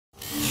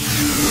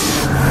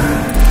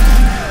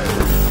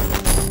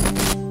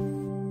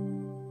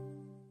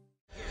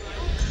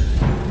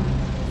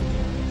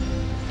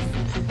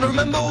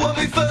remember when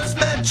we first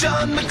met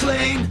John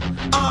McClane.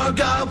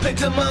 Argyle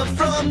picked him up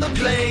from the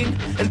plane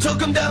and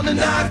took him down the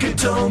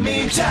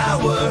Nakatomi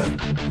Tower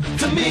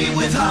to meet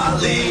with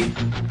Holly.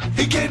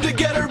 He came to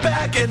get her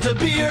back and to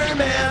be her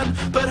man,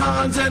 but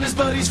Hans and his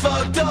buddies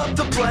fucked up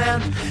the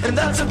plan. And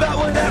that's about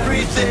when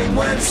everything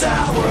went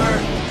sour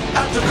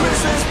at the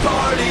Christmas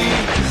party.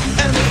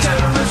 And the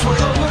terrorists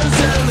were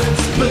overzealous,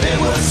 but it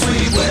was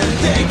sweet when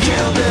they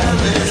killed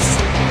Ellis.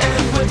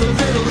 And with a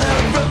little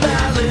help from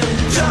Alan,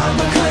 John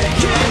McClane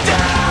kicked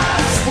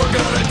ass. We're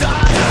gonna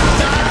die,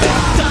 die, die,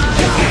 die,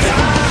 die,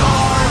 die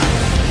hard.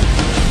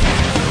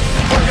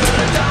 We're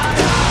gonna die,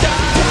 die,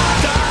 die,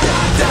 die,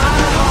 die,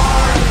 die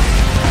hard.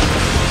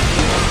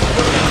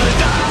 We're gonna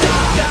die,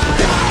 die, die,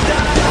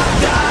 die, die,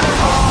 die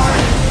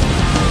hard.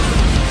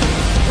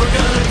 We're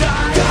gonna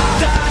die, die,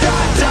 die,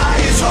 die, die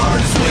as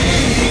hard as we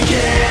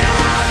can.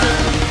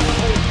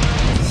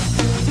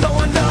 No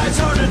one dies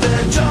harder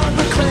than John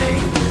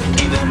McClane,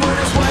 even when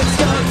his wife's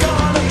stuck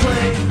on a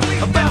plane,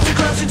 about to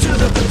crash into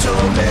the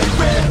Potomac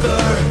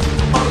River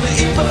on the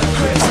eve of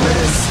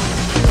Christmas.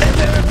 And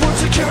airport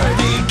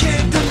security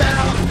kicked him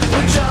out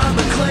when John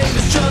McClane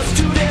is just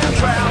too damn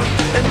proud,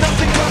 and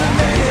nothing gonna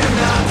make him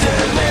not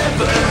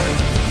deliver,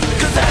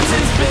 cause that's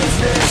his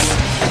business.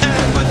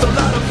 And with a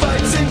lot of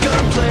fights and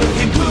gunplay,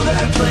 he blew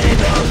that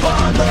plane up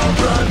on the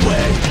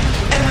runway.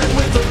 And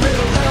with a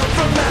little help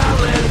from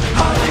Alan,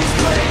 Holly's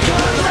plane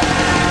could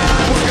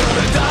land. We're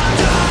gonna die,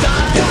 die,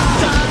 die, die,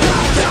 die,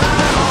 die,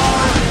 die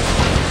hard.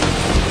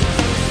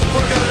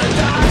 We're gonna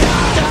die,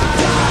 die, die,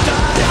 die,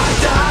 die, die,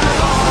 die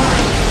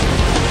hard.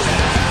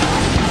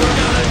 We're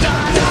gonna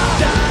die, die,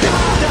 die,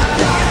 die, die,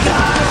 die,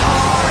 die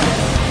hard.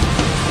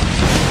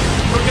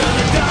 We're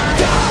gonna die,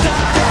 die,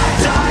 die, die,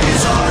 die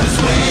as hard as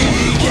we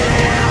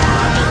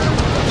can.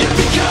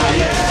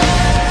 Yippee-ki-yay,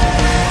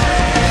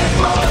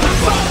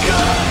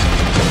 motherfucker.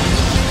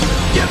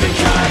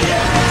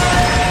 Yippee-ki-yay,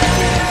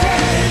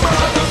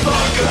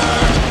 motherfucker.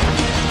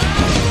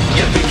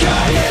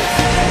 Yippee-ki-yay,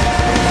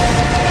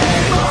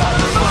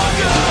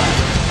 motherfucker.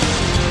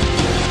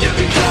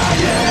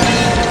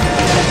 Yippee-ki-yay,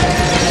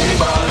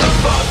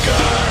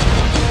 motherfucker.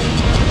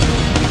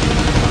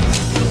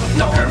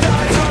 No one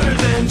dies harder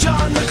than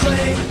John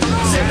McClane,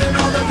 saving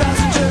all the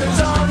passengers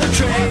on the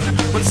train.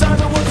 When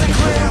Simon wasn't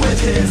clear with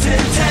his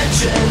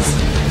intentions,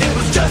 it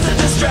was just a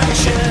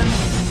distraction.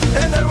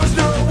 And there was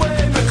no way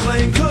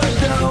McClane could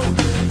know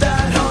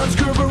that Hans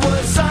Gruber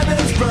was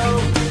Simon's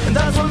bro. And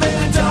that's what made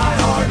him die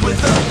hard with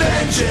a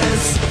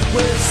vengeance,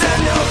 with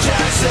Samuel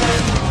Jackson.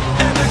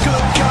 And the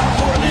good cop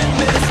wouldn't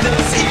miss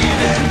this,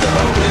 even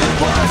though it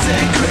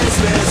wasn't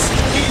Christmas.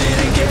 He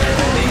didn't get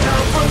any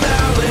help from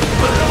Alan,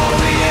 but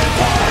only in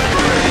part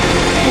three.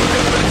 We're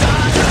gonna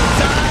die,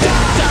 die, die,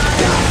 die, die,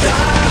 die,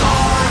 die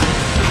hard.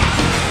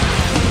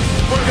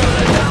 We're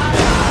gonna die,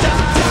 die,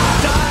 die,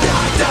 die,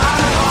 die, die,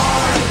 die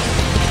hard.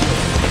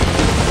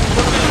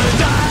 We're gonna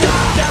die,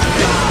 die, die,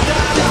 die,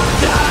 die, die,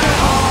 die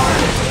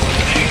hard.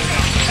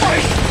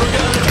 We're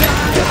gonna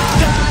die, die,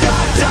 die,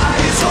 die, die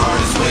as hard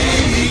as we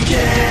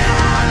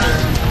can.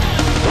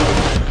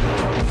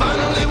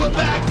 Finally we're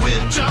back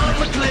with John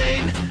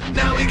McClane.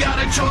 Now we got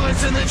a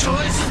choice and the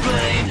choice is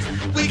plain.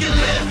 We can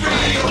live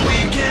free or we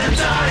can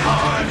die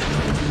hard,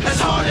 as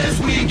hard as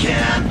we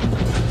can.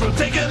 From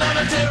taking on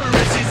a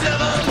terrorist he's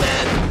never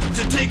met,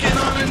 to taking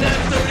on an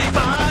F-35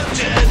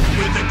 jet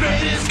with the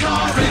greatest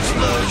car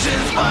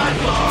explosions by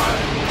far.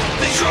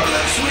 They sure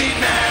look sweet,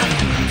 man,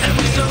 and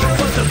we know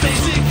what the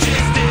basic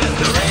gist is.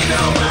 There ain't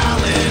no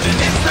Alan and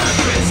it's not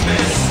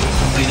Christmas.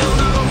 We don't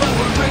know, but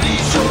we're pretty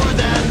sure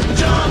that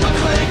John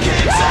McClane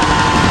kicks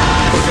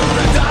ass. We're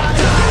gonna die,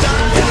 die,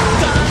 die, die,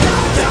 die,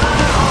 die,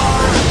 die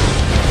hard.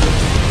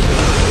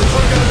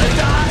 We're gonna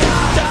die,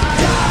 die, die,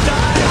 die,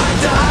 die, die,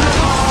 die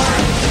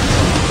hard.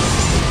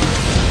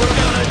 We're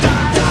gonna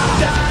die, die,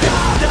 die,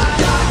 die, die,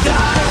 die,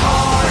 die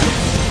hard.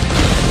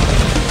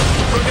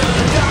 We're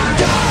gonna die,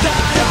 die,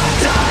 die, die,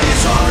 die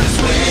as hard as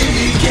we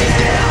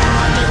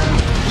can.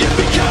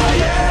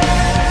 Yippee-ki-yay,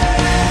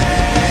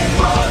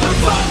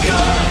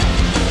 motherfucker.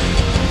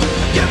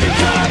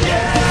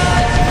 Yippee-ki-yay,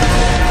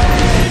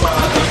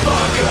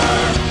 motherfucker.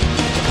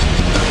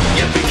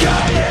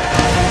 Yippee-ki-yay,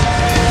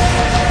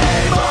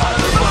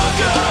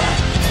 motherfucker.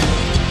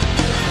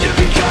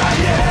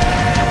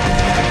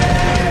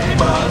 Yippee-ki-yay,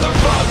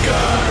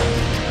 motherfucker.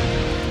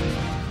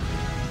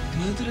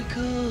 Go to the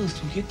coast,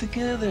 we get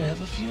together,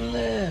 have a few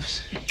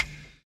laughs.